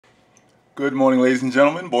Good morning, ladies and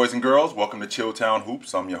gentlemen, boys and girls. Welcome to Chilltown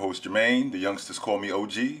Hoops. I'm your host, Jermaine. The youngsters call me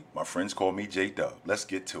OG. My friends call me J-Dub. Let's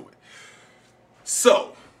get to it.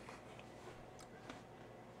 So,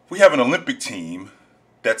 we have an Olympic team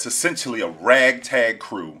that's essentially a ragtag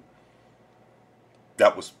crew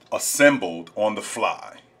that was assembled on the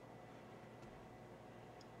fly.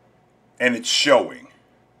 And it's showing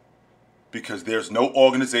because there's no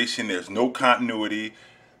organization, there's no continuity,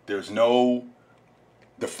 there's no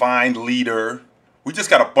defined leader. We just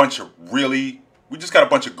got a bunch of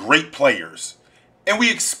great players. And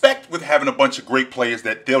we expect with having a bunch of great players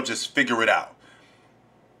that they'll just figure it out.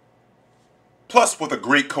 Plus with a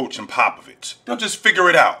great coach in Popovich, they'll just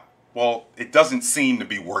figure it out. Well, it doesn't seem to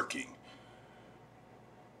be working.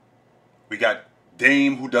 We got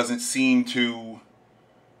Dame, who doesn't seem to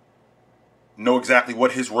know exactly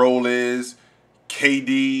what his role is.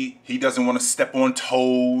 KD, he doesn't want to step on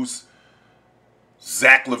toes.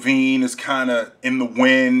 Zach LaVine is kind of in the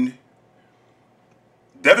wind.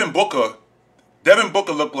 Devin Booker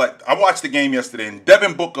looked like, I watched the game yesterday, and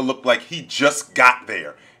Devin Booker looked like he just got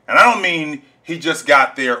there. And I don't mean he just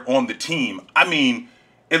got there on the team. I mean,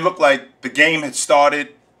 it looked like the game had started,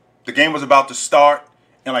 the game was about to start,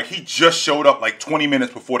 and like he just showed up like 20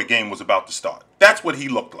 minutes before the game was about to start. That's what he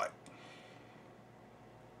looked like.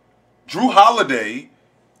 Jrue Holiday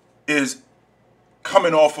is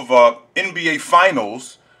coming off of a NBA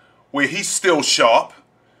Finals where he's still sharp.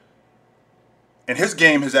 And his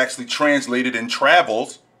game has actually translated in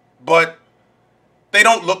travels, but they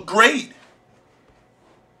don't look great.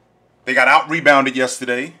 They got out-rebounded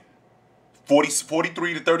yesterday,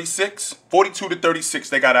 43 to 36, 42 to 36,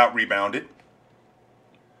 they got out-rebounded.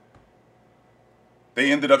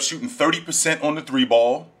 They ended up shooting 30% on the three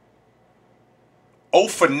ball, 0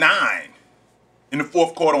 for 9 in the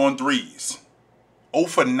fourth quarter on threes. 0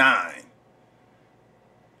 for 9.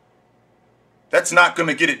 That's not going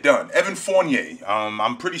to get it done. Evan Fournier,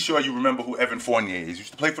 I'm pretty sure you remember who Evan Fournier is. He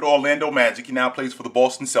used to play for the Orlando Magic. He now plays for the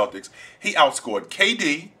Boston Celtics. He outscored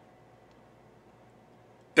KD,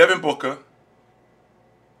 Devin Booker,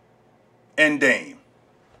 and Dame.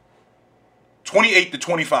 28 to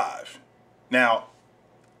 25. Now,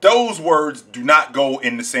 those words do not go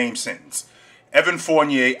in the same sentence. Evan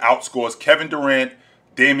Fournier outscores Kevin Durant,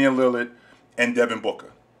 Damian Lillard, and Devin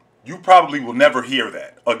Booker. You probably will never hear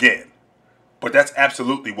that again. But that's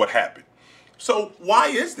absolutely what happened. So why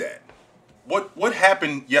is that? What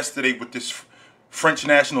happened yesterday with this French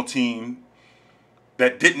national team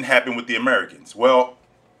that didn't happen with the Americans? Well,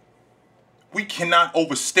 we cannot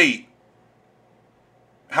overstate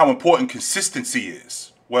how important consistency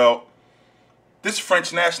is. Well, this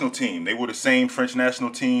French national team, they were the same French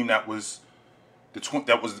national team that was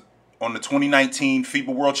on the 2019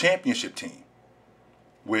 FIBA World Championship team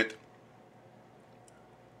with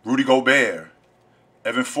Rudy Gobert,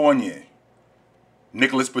 Evan Fournier,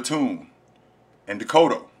 Nicholas Batum, and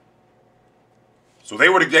Dakota. So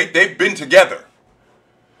they've been together.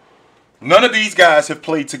 None of these guys have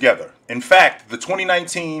played together. In fact, the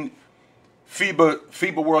 2019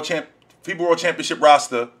 FIBA World Championship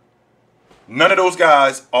roster, none of those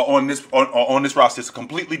guys are on this roster. It's a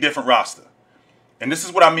completely different roster. And this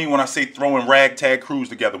is what I mean when I say throwing ragtag crews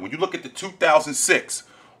together. When you look at the 2006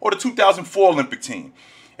 or the 2004 Olympic team,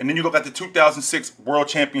 and then you look at the 2006 World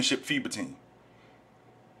Championship FIBA team,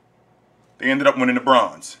 they ended up winning the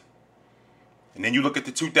bronze. And then you look at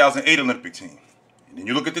the 2008 Olympic team, and then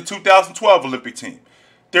you look at the 2012 Olympic team.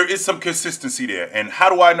 There is some consistency there. And how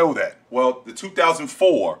do I know that? Well, the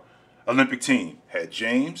 2004 Olympic team had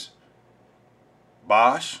James,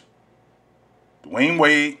 Bosh, Dwayne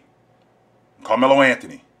Wade, Carmelo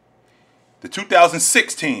Anthony. The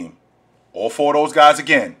 2006 team, all four of those guys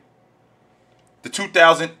again. The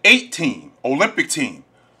 2008 team, Olympic team,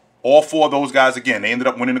 all four of those guys again. They ended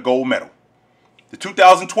up winning the gold medal. The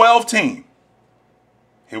 2012 team,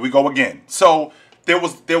 here we go again. So there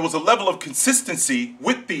was a level of consistency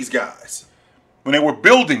with these guys when they were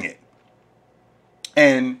building it.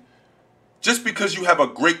 And just because you have a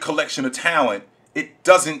great collection of talent, it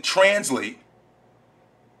doesn't translate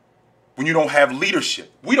when you don't have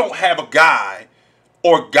leadership. We don't have a guy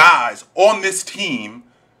or guys on this team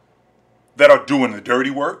that are doing the dirty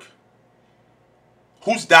work.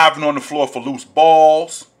 Who's diving on the floor for loose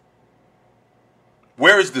balls?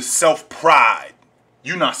 Where is the self-pride?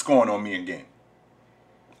 You're not scoring on me again.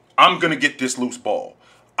 I'm going to get this loose ball.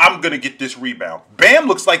 I'm going to get this rebound. Bam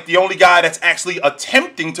looks like the only guy that's actually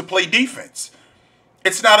attempting to play defense.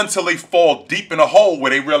 It's not until they fall deep in a hole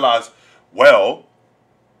where they realize, well,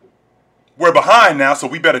 we're behind now, so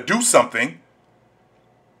we better do something.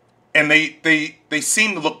 And they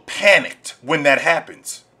seem to look panicked when that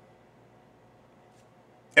happens.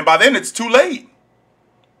 And by then, it's too late.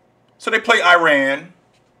 So they play Iran.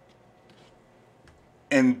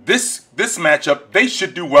 And this matchup, they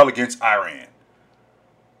should do well against Iran.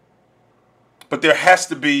 But there has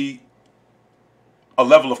to be a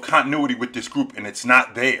level of continuity with this group, and it's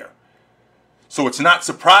not there. So it's not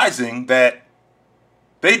surprising that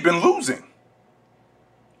they've been losing.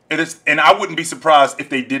 And I wouldn't be surprised if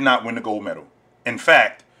they did not win the gold medal. In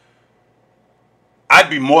fact, I'd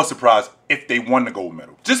be more surprised if they won the gold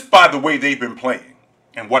medal, just by the way they've been playing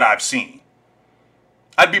and what I've seen.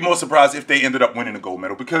 I'd be more surprised if they ended up winning the gold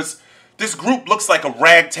medal, because this group looks like a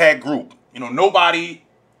ragtag group. You know,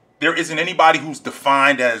 there isn't anybody who's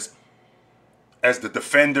defined as the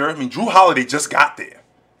defender. I mean, Jrue Holiday just got there,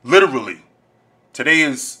 literally. Today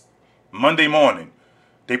is Monday morning.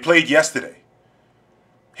 They played yesterday.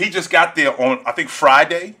 He just got there on, I think,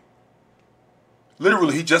 Friday.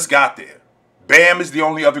 Literally, he just got there. Bam is the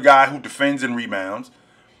only other guy who defends and rebounds.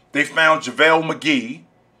 They found JaVale McGee.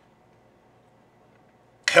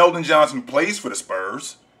 Keldon Johnson plays for the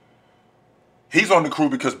Spurs. He's on the crew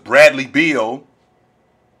because Bradley Beal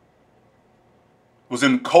was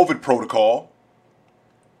in COVID protocol.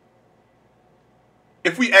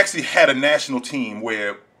 If we actually had a national team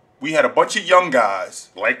where we had a bunch of young guys,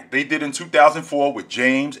 like they did in 2004 with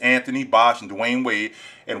James, Anthony, Bosh, and Dwayne Wade,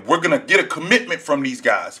 and we're going to get a commitment from these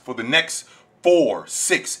guys for the next 4,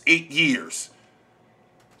 6, 8 years,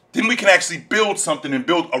 then we can actually build something and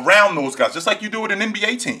build around those guys, just like you do with an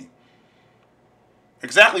NBA team.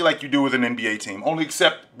 Exactly like you do with an NBA team, only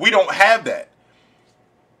except we don't have that.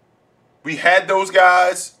 We had those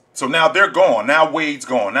guys, so now they're gone. Now Wade's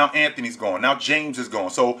gone. Now Anthony's gone. Now James is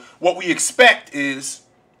gone. So what we expect is,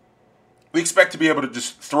 we expect to be able to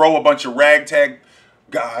just throw a bunch of ragtag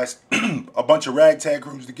guys, a bunch of ragtag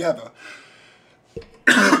crews together,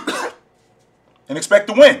 and expect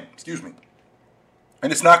to win. Excuse me.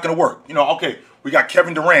 And it's not going to work. You know, okay, we got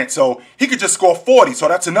Kevin Durant, so he could just score 40, so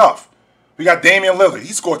that's enough. We got Damian Lillard.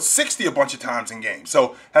 He scored 60 a bunch of times in games,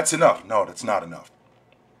 so that's enough. No, that's not enough.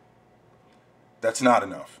 That's not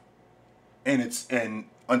enough. And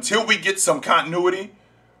until we get some continuity,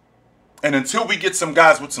 and until we get some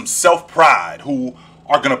guys with some self-pride who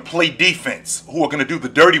are going to play defense, who are going to do the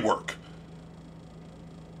dirty work.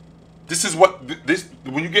 This is what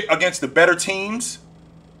when you get against the better teams,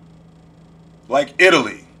 like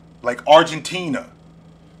Italy, like Argentina,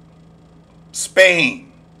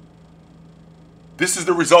 Spain, this is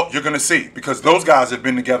the result you're going to see, because those guys have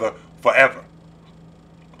been together forever.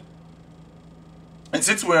 And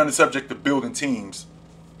since we're on the subject of building teams,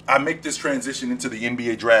 I make this transition into the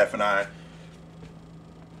NBA draft, and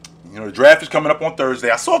the draft is coming up on Thursday.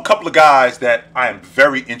 I saw a couple of guys that I am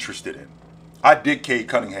very interested in. I dig Cade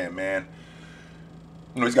Cunningham, man.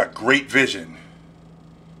 You know, he's got great vision.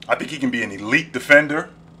 I think he can be an elite defender.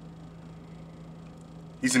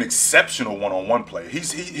 He's an exceptional one-on-one player.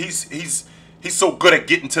 He's so good at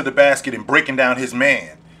getting to the basket and breaking down his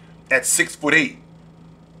man at 6'8".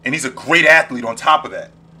 And he's a great athlete on top of that.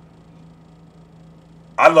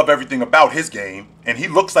 I love everything about his game, and he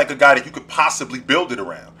looks like a guy that you could possibly build it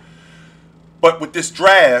around. But with this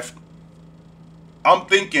draft, I'm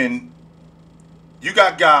thinking you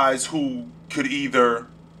got guys who could either,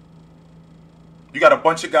 you got a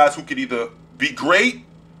bunch of guys who could either be great,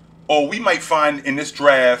 or we might find in this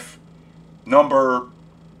draft number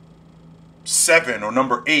 7 or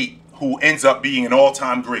number 8 who ends up being an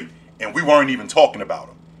all-time great, and we weren't even talking about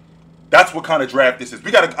him. That's what kind of draft this is.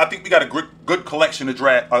 I think we got a good collection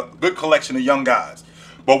of young guys.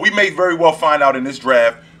 But we may very well find out in this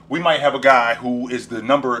draft, we might have a guy who is the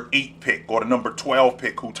number 8 pick or the number 12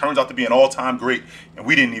 pick who turns out to be an all-time great, and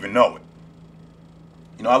we didn't even know it.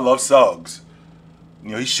 You know, I love Suggs. You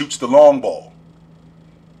know, he shoots the long ball.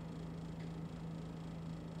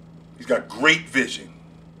 He's got great vision.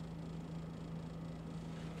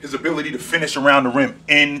 His ability to finish around the rim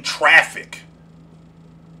in traffic.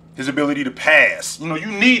 His ability to pass. You know, you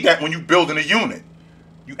need that when you're building a unit.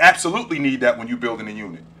 You absolutely need that when you're building a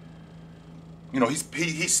unit. You know, he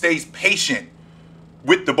stays patient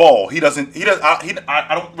with the ball.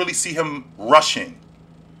 I don't really see him rushing.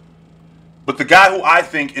 But the guy who I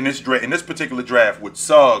think in this particular draft with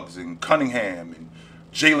Suggs and Cunningham and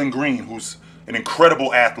Jalen Green, who's an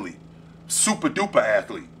incredible athlete, super duper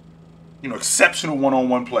athlete, you know, exceptional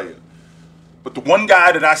one-on-one player. But the one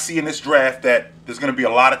guy that I see in this draft that there's going to be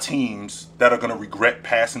a lot of teams that are going to regret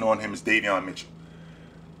passing on him is Davion Mitchell.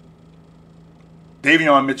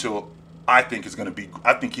 Davion Mitchell, I think he's going to be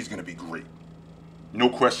great. No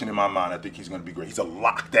question in my mind, I think he's going to be great. He's a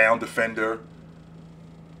lockdown defender.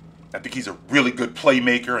 I think he's a really good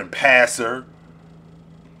playmaker and passer.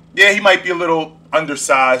 Yeah, he might be a little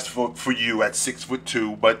undersized for you at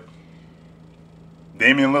 6'2", but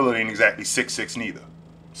Damian Lillard ain't exactly 6'6" neither.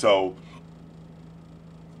 So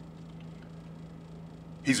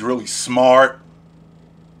he's really smart,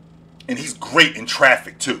 and he's great in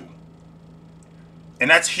traffic too. And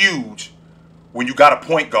that's huge when you got a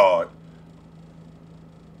point guard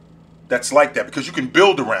that's like that, because you can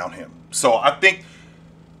build around him. So I think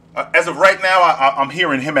as of right now, I'm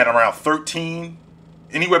hearing him at around 13,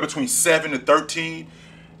 anywhere between 7 to 13.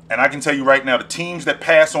 And I can tell you right now, the teams that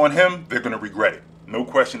pass on him, they're going to regret it. No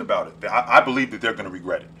question about it. I believe that they're going to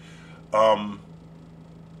regret it. I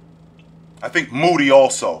think Moody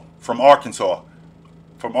also from Arkansas.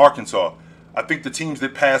 I think the teams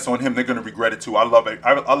that pass on him, they're going to regret it too. I love it.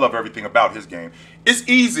 I love everything about his game. It's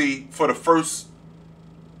easy for the first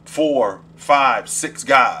 4, 5, 6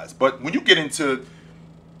 guys, but when you get into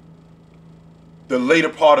the later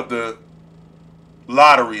part of the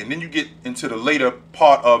lottery, and then you get into the later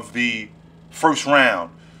part of the first round,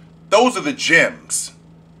 those are the gems.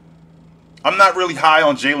 I'm not really high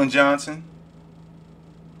on Jalen Johnson,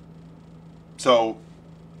 so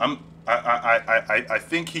I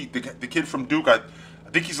think the kid from Duke, I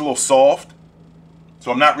think he's a little soft,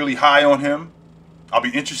 so I'm not really high on him. I'll be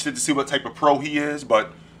interested to see what type of pro he is,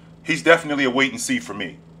 but he's definitely a wait and see for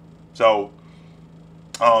me. So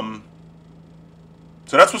so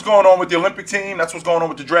that's what's going on with the Olympic team. That's what's going on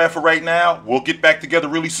with the draft for right now. We'll get back together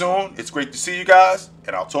really soon. It's great to see you guys,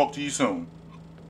 and I'll talk to you soon.